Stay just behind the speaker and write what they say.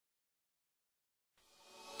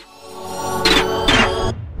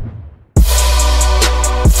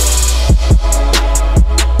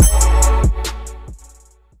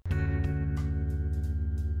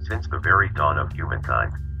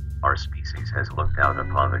mankind, our species has looked out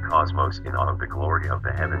upon the cosmos in awe of the glory of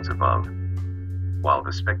the heavens above. While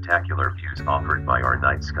the spectacular views offered by our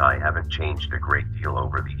night sky haven't changed a great deal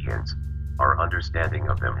over the eons, our understanding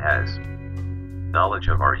of them has. Knowledge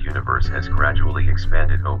of our universe has gradually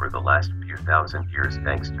expanded over the last few thousand years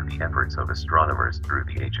thanks to the efforts of astronomers through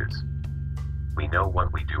the ages. We know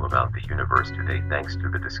what we do about the universe today thanks to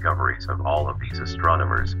the discoveries of all of these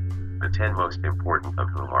astronomers, the 10 most important of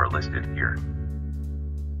whom are listed here.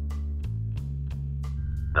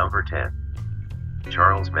 Number 10.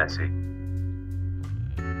 Charles Messi.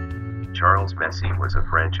 Charles Messi was a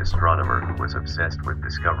French astronomer who was obsessed with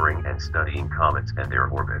discovering and studying comets and their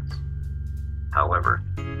orbits. However,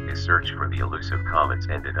 his search for the elusive comets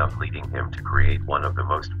ended up leading him to create one of the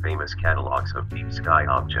most famous catalogs of deep sky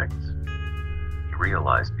objects. He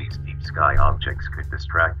realized these deep sky objects could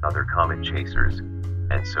distract other comet chasers,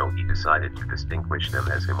 and so he decided to distinguish them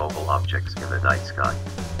as immobile objects in the night sky.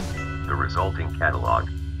 The resulting catalog,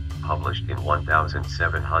 published in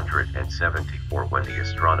 1774 when the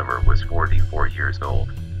astronomer was 44 years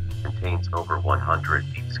old, contains over 100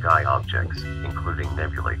 deep sky objects, including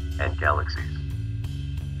nebulae and galaxies.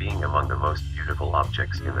 Being among the most beautiful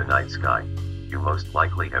objects in the night sky, you most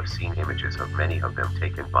likely have seen images of many of them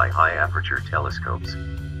taken by high-aperture telescopes,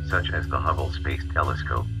 such as the Hubble Space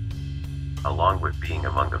Telescope. Along with being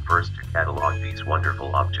among the first to catalog these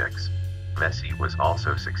wonderful objects, Messi was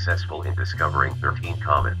also successful in discovering 13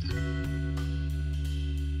 comets.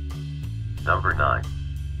 Number 9.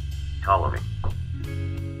 Ptolemy.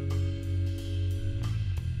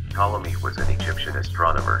 Ptolemy was an Egyptian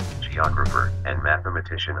astronomer, geographer, and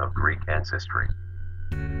mathematician of Greek ancestry.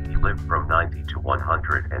 He lived from 90 to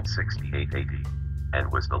 168 AD,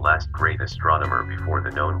 and was the last great astronomer before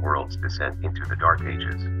the known world's descent into the Dark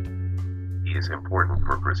Ages. He is important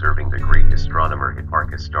for preserving the Greek astronomer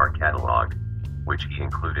Hipparchus' star catalogue, which he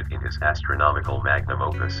included in his astronomical magnum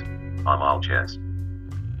opus, Almagest.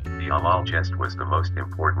 The Almagest was the most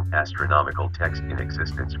important astronomical text in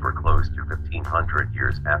existence for close to 1500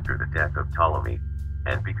 years after the death of Ptolemy,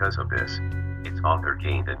 and because of this, its author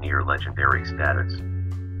gained a near-legendary status.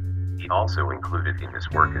 He also included in his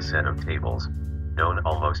work a set of tables, known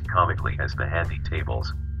almost comically as the Handy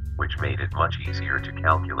Tables, which made it much easier to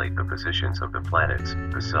calculate the positions of the planets,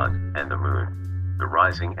 the Sun, and the Moon, the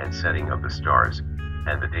rising and setting of the stars,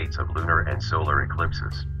 and the dates of lunar and solar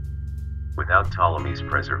eclipses. Without Ptolemy's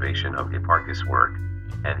preservation of Hipparchus' work,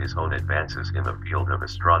 and his own advances in the field of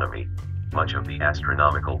astronomy, much of the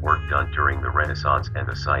astronomical work done during the Renaissance and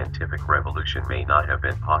the scientific revolution may not have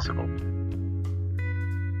been possible.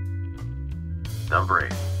 Number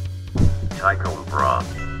 8. Tycho Brahe.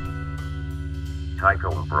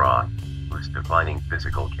 Tycho Brahe, whose defining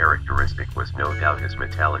physical characteristic was no doubt his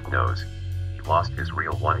metallic nose, he lost his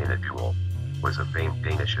real one in a duel, was a famed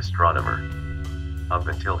Danish astronomer. Up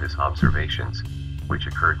until his observations, which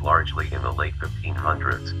occurred largely in the late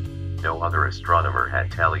 1500s, no other astronomer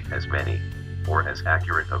had tallied as many, or as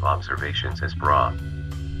accurate of observations as Brahe.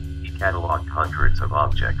 He catalogued hundreds of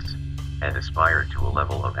objects, and aspired to a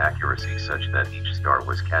level of accuracy such that each star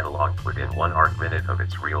was catalogued within 1 arc-minute of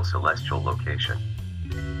its real celestial location.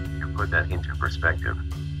 To put that into perspective,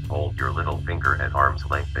 hold your little finger at arm's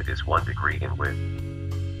length that is 1 degree in width.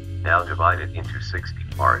 Now divide it into 60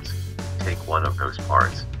 parts, take one of those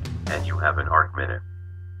parts, and you have an arc-minute.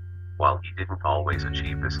 While he didn't always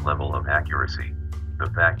achieve this level of accuracy, the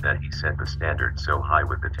fact that he set the standard so high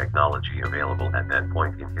with the technology available at that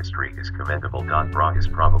point in history is commendable. Brahe is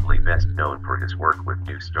probably best known for his work with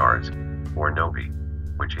new stars, or novae,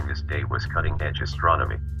 which in his day was cutting-edge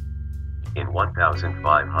astronomy. In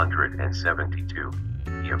 1572,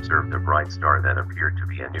 he observed a bright star that appeared to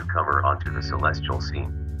be a newcomer onto the celestial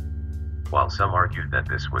scene. While some argued that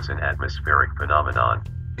this was an atmospheric phenomenon,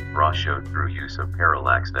 Brahe showed through use of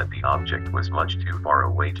parallax that the object was much too far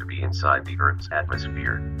away to be inside the Earth's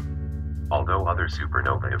atmosphere. Although other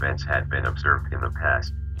supernova events had been observed in the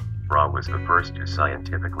past, Brahe was the first to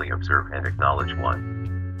scientifically observe and acknowledge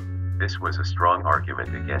one. This was a strong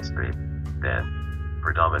argument against the, then,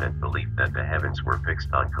 predominant belief that the heavens were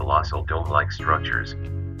fixed on colossal dome-like structures,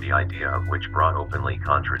 the idea of which Brahe openly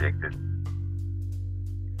contradicted.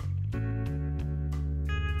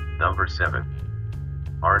 Number 7.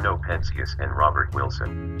 Arno Penzias and Robert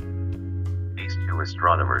Wilson. These two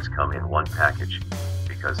astronomers come in one package,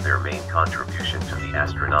 because their main contribution to the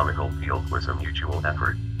astronomical field was a mutual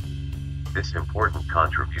effort. This important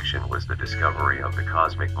contribution was the discovery of the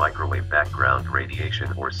cosmic microwave background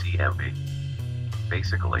radiation, or CMB.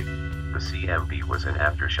 Basically, the CMB was an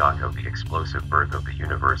aftershock of the explosive birth of the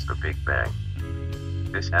universe, the Big Bang.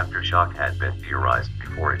 This aftershock had been theorized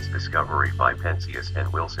before its discovery by Penzias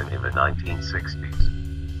and Wilson in the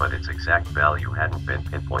 1960s, but its exact value hadn't been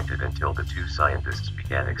pinpointed until the two scientists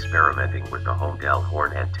began experimenting with the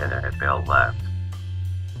Holmdel-Horn antenna at Bell Labs.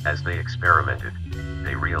 As they experimented,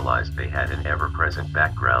 they realized they had an ever-present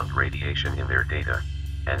background radiation in their data,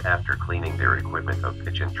 and after cleaning their equipment of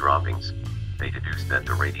pigeon droppings, they deduced that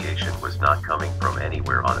the radiation was not coming from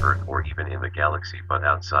anywhere on Earth or even in the galaxy but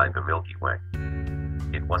outside the Milky Way.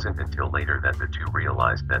 It wasn't until later that the two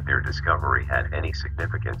realized that their discovery had any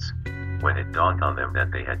significance, when it dawned on them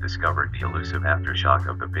that they had discovered the elusive aftershock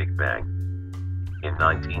of the Big Bang. In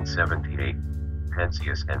 1978,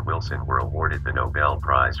 Penzias and Wilson were awarded the Nobel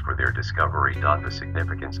Prize for their discovery. The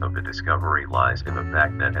significance of the discovery lies in the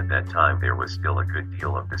fact that at that time there was still a good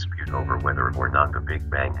deal of dispute over whether or not the Big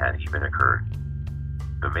Bang had even occurred.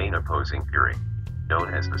 The main opposing theory,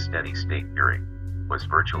 known as the steady-state theory, was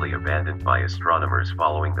virtually abandoned by astronomers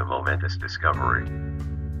following the momentous discovery.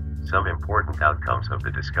 Some important outcomes of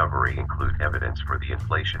the discovery include evidence for the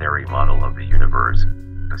inflationary model of the universe,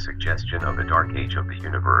 the suggestion of a dark age of the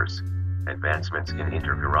universe, advancements in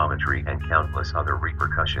interferometry, and countless other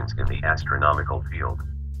repercussions in the astronomical field.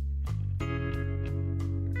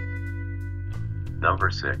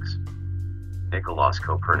 Number 6. Nicolaus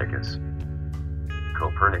Copernicus.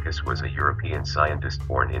 Copernicus was a European scientist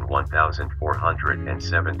born in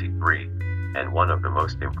 1473, and one of the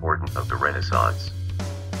most important of the Renaissance.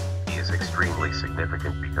 He is extremely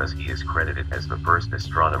significant because he is credited as the first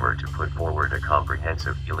astronomer to put forward a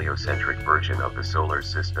comprehensive heliocentric version of the solar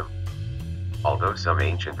system. Although some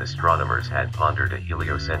ancient astronomers had pondered a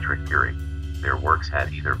heliocentric theory, their works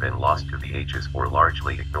had either been lost to the ages or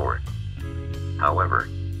largely ignored. However,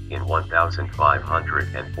 in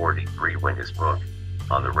 1543, when his book,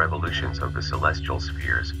 On the Revolutions of the Celestial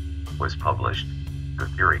Spheres, was published, the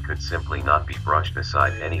theory could simply not be brushed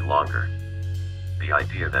aside any longer. The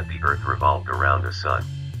idea that the Earth revolved around the Sun,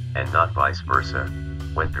 and not vice versa,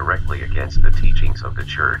 went directly against the teachings of the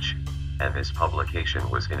Church, and this publication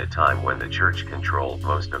was in a time when the Church controlled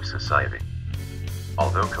most of society.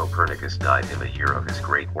 Although Copernicus died in the year of his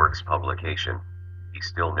great works publication, he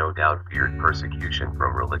still no doubt feared persecution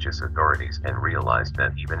from religious authorities and realized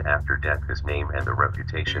that even after death his name and the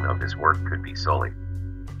reputation of his work could be sullied.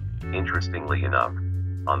 Interestingly enough,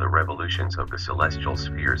 On the Revolutions of the Celestial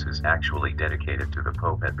Spheres is actually dedicated to the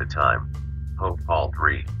Pope at the time, Pope Paul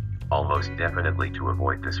III, almost definitely to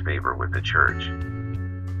avoid disfavor with the Church.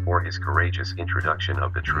 For his courageous introduction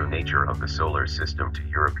of the true nature of the solar system to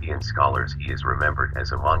European scholars, he is remembered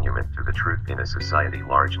as a monument to the truth in a society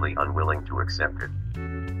largely unwilling to accept it.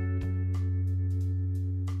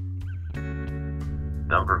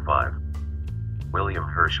 Number 5. William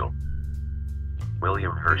Herschel.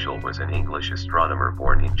 William Herschel was an English astronomer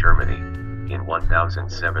born in Germany, in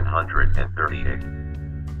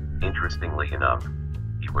 1738. Interestingly enough,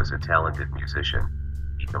 he was a talented musician.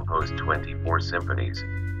 He composed 24 symphonies,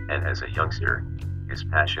 and as a youngster, his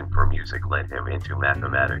passion for music led him into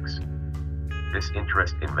mathematics. This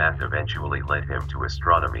interest in math eventually led him to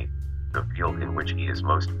astronomy, the field in which he is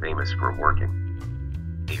most famous for working.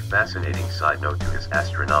 A fascinating side note to his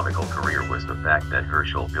astronomical career was the fact that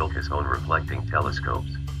Herschel built his own reflecting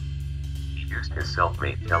telescopes. He used his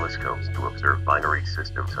self-made telescopes to observe binary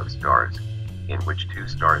systems of stars, in which two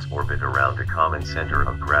stars orbit around a common center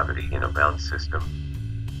of gravity in a bound system.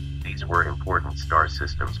 These were important star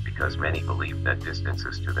systems because many believed that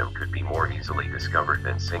distances to them could be more easily discovered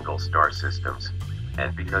than single star systems,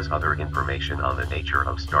 and because other information on the nature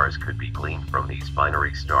of stars could be gleaned from these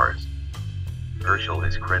binary stars. Herschel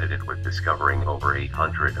is credited with discovering over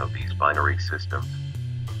 800 of these binary systems.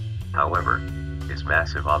 However, his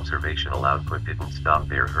massive observational output didn't stop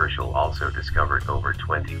there. Herschel also discovered over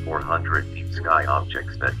 2,400 deep sky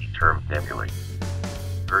objects that he termed nebulae.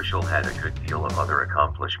 Herschel had a good deal of other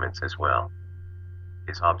accomplishments as well.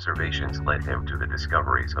 His observations led him to the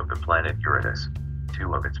discoveries of the planet Uranus,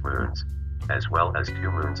 2 of its moons, as well as 2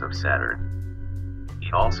 moons of Saturn.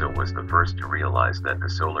 He also was the first to realize that the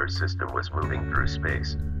solar system was moving through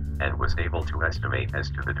space, and was able to estimate as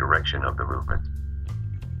to the direction of the movement.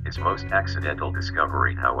 His most accidental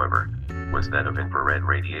discovery, however, was that of infrared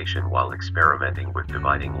radiation. While experimenting with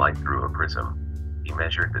dividing light through a prism, he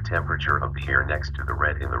measured the temperature of the air next to the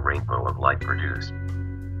red in the rainbow of light produced.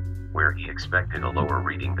 Where he expected a lower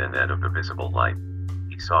reading than that of the visible light,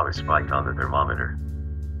 he saw a spike on the thermometer.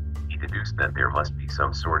 He deduced that there must be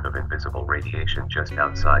some sort of invisible radiation just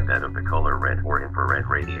outside that of the color red or infrared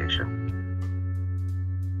radiation.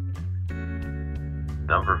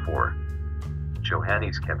 Number 4.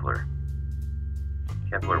 Johannes Kepler.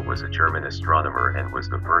 Kepler was a German astronomer and was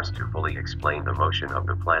the first to fully explain the motion of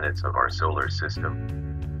the planets of our solar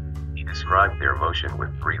system. He described their motion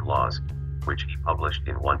with 3 laws, which he published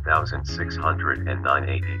in 1609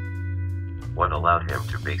 AD. What allowed him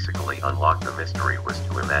to basically unlock the mystery was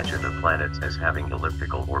to imagine the planets as having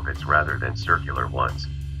elliptical orbits rather than circular ones,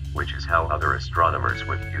 which is how other astronomers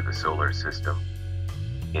would view the solar system.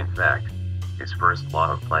 In fact, his first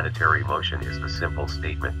law of planetary motion is the simple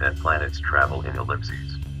statement that planets travel in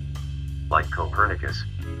ellipses. Like Copernicus,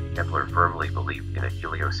 Kepler firmly believed in a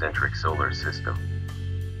heliocentric solar system.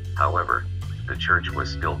 However, the Church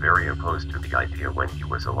was still very opposed to the idea when he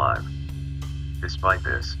was alive. Despite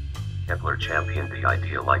this, Kepler championed the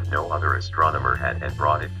idea like no other astronomer had and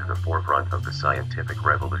brought it to the forefront of the scientific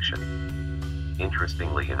revolution.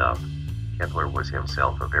 Interestingly enough, Kepler was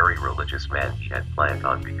himself a very religious man. He had planned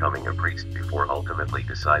on becoming a priest before ultimately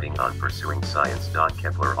deciding on pursuing science.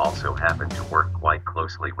 Kepler also happened to work quite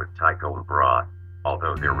closely with Tycho Brahe,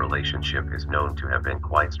 although their relationship is known to have been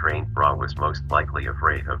quite strained. Brahe was most likely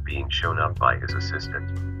afraid of being shown up by his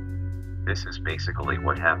assistant. This is basically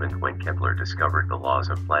what happened when Kepler discovered the laws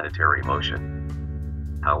of planetary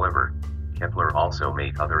motion. However, Kepler also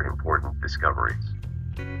made other important discoveries.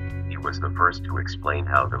 He was the first to explain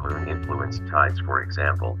how the moon influenced tides, for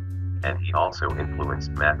example, and he also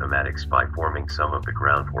influenced mathematics by forming some of the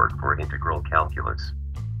groundwork for integral calculus.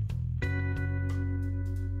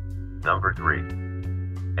 Number 3.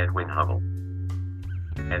 Edwin Hubble.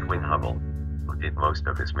 Edwin Hubble, who did most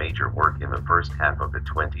of his major work in the first half of the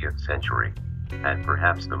 20th century, had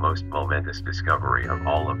perhaps the most momentous discovery of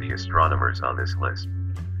all of the astronomers on this list.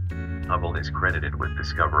 Hubble is credited with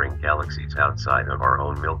discovering galaxies outside of our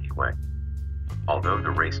own Milky Way. Although the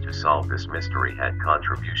race to solve this mystery had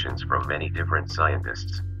contributions from many different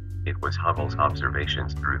scientists, it was Hubble's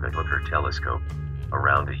observations through the Hooker telescope,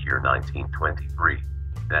 around the year 1923,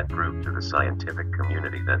 that proved to the scientific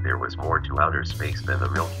community that there was more to outer space than the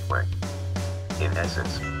Milky Way. In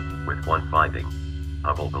essence, with one finding,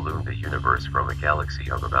 Hubble ballooned the universe from a galaxy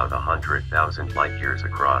of about 100,000 light-years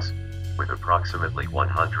across, with approximately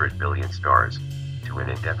 100 billion stars, to an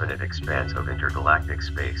indefinite expanse of intergalactic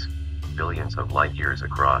space, billions of light-years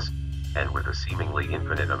across, and with a seemingly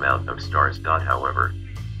infinite amount of stars. However,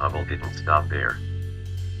 Hubble didn't stop there.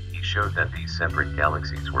 He showed that these separate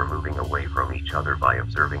galaxies were moving away from each other by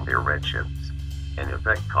observing their redshifts, an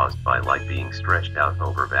effect caused by light being stretched out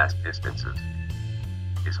over vast distances.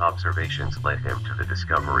 His observations led him to the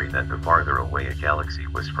discovery that the farther away a galaxy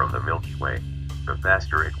was from the Milky Way, the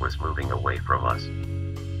faster it was moving away from us.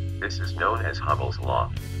 This is known as Hubble's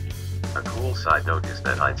law. A cool side note is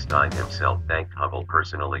that Einstein himself thanked Hubble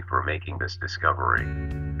personally for making this discovery,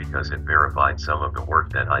 because it verified some of the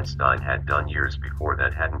work that Einstein had done years before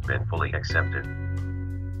that hadn't been fully accepted.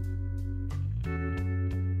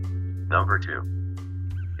 Number 2.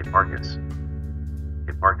 Hipparchus.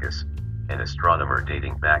 Hipparchus, an astronomer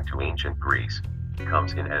dating back to ancient Greece,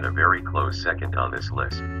 comes in at a very close second on this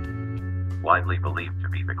list. Widely believed to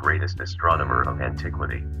be the greatest astronomer of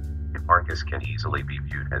antiquity, Hipparchus can easily be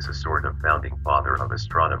viewed as a sort of founding father of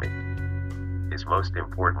astronomy. His most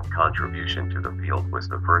important contribution to the field was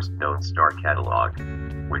the first known star catalogue,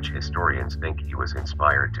 which historians think he was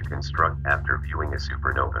inspired to construct after viewing a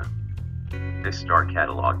supernova. This star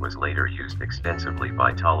catalogue was later used extensively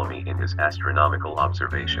by Ptolemy in his astronomical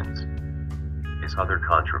observations. His other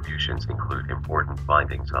contributions include important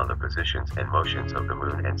findings on the positions and motions of the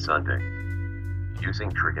moon and Sunday.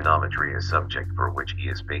 Using trigonometry as subject for which he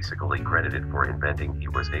is basically credited for inventing, he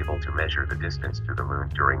was able to measure the distance to the moon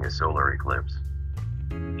during a solar eclipse.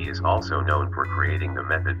 He is also known for creating the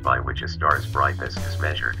method by which a star's brightness is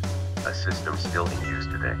measured, a system still in use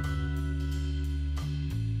today.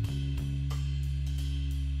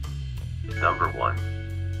 Number 1.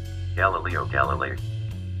 Galileo Galilei.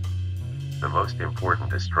 The most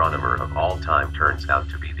important astronomer of all time turns out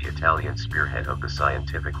to be the Italian spearhead of the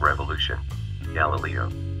scientific revolution, Galileo.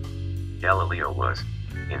 Galileo was,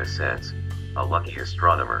 in a sense, a lucky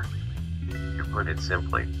astronomer. To put it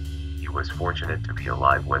simply, he was fortunate to be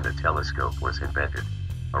alive when the telescope was invented,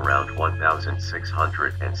 around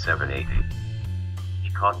 1607 AD. He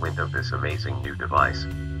caught wind of this amazing new device,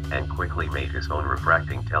 and quickly made his own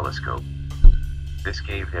refracting telescope. This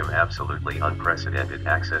gave him absolutely unprecedented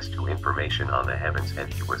access to information on the heavens,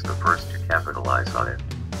 and he was the first to capitalize on it.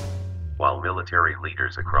 While military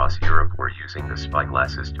leaders across Europe were using the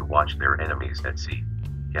spyglasses to watch their enemies at sea,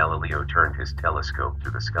 Galileo turned his telescope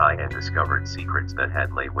to the sky and discovered secrets that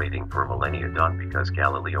had lay waiting for millennia. Because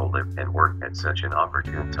Galileo lived and worked at such an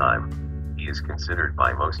opportune time, He is considered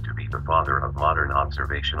by most to be the father of modern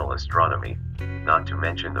observational astronomy, not to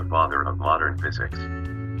mention the father of modern physics.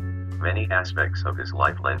 Many aspects of his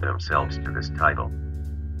life lend themselves to this title.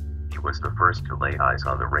 He was the first to lay eyes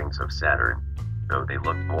on the rings of Saturn, though they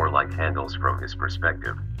looked more like handles from his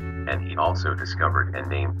perspective, and he also discovered and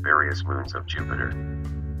named various moons of Jupiter.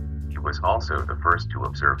 He was also the first to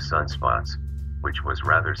observe sunspots, which was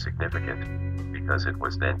rather significant, because it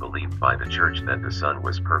was then believed by the Church that the Sun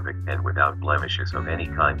was perfect and without blemishes of any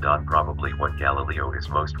kind. Probably what Galileo is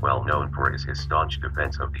most well known for is his staunch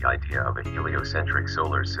defense of the idea of a heliocentric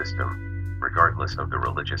solar system, regardless of the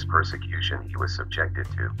religious persecution he was subjected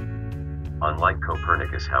to. Unlike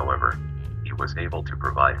Copernicus, however, he was able to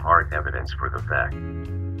provide hard evidence for the fact.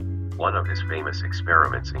 One of his famous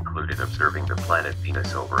experiments included observing the planet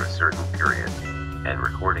Venus over a certain period, and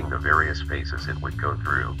recording the various phases it would go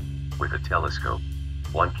through. With a telescope,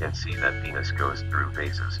 one can see that Venus goes through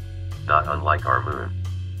phases, not unlike our moon.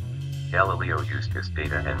 Galileo used his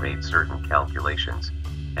data and made certain calculations,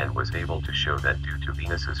 and was able to show that due to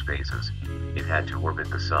Venus's phases, it had to orbit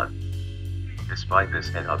the Sun. Despite this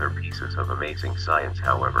and other pieces of amazing science,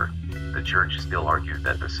 however, the Church still argued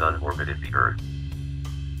that the Sun orbited the Earth.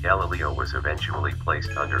 Galileo was eventually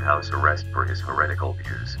placed under house arrest for his heretical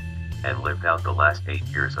views, and lived out the last 8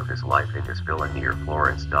 years of his life in his villa near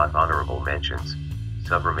Florence. Honorable mentions: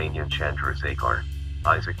 Subramanian Chandrasekhar,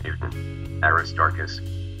 Isaac Newton, Aristarchus,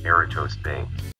 Eratosthenes.